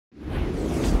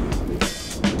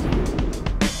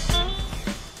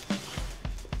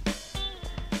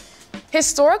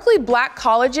Historically, Black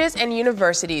colleges and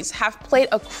universities have played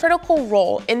a critical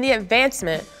role in the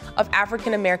advancement of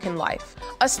African American life.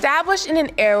 Established in an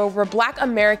era where Black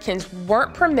Americans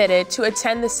weren't permitted to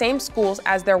attend the same schools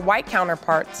as their white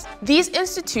counterparts, these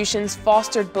institutions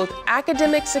fostered both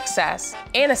academic success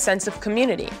and a sense of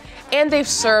community, and they've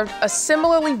served a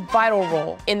similarly vital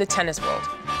role in the tennis world.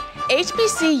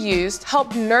 HBCUs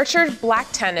helped nurture Black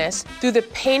tennis through the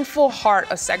painful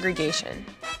heart of segregation.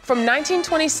 From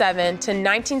 1927 to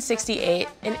 1968,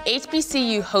 an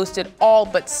HBCU hosted all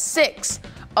but 6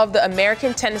 of the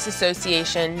American Tennis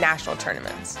Association national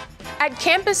tournaments. At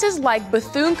campuses like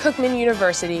Bethune-Cookman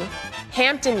University,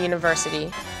 Hampton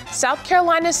University, South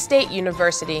Carolina State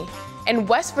University, and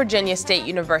West Virginia State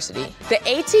University, the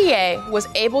ATA was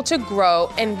able to grow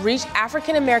and reach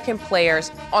African American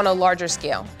players on a larger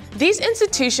scale. These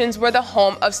institutions were the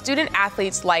home of student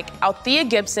athletes like Althea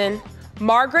Gibson,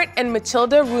 Margaret and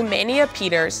Matilda Rumania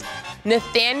Peters,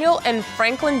 Nathaniel and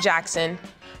Franklin Jackson,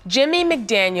 Jimmy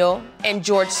McDaniel, and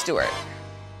George Stewart.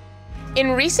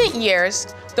 In recent years,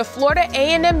 the Florida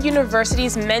A&M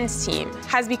University's men's team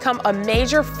has become a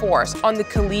major force on the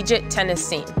collegiate tennis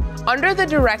scene. Under the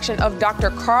direction of Dr.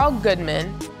 Carl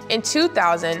Goodman, in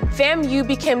 2000, FAMU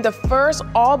became the first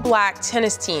all-Black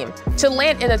tennis team to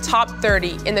land in the top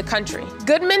 30 in the country.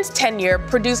 Goodman's tenure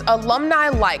produced alumni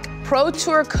like Pro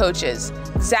Tour coaches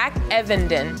Zach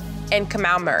Evenden and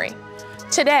Kamal Murray.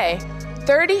 Today,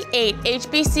 38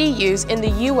 HBCUs in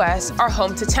the U.S. are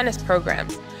home to tennis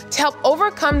programs. To help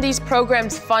overcome these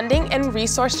programs' funding and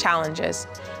resource challenges,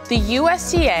 the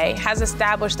USTA has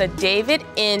established the David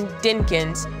N.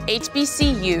 Dinkins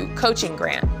HBCU Coaching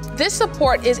Grant. This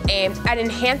support is aimed at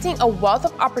enhancing a wealth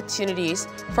of opportunities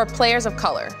for players of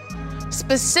color,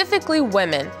 specifically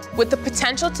women with the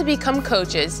potential to become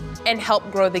coaches and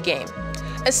help grow the game.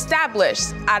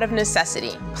 Established out of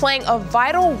necessity, playing a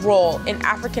vital role in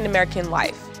African American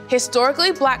life,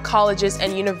 historically Black colleges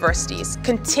and universities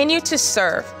continue to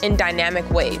serve in dynamic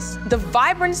ways. The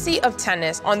vibrancy of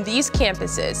tennis on these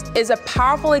campuses is a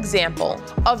powerful example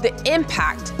of the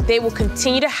impact they will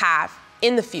continue to have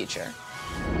in the future.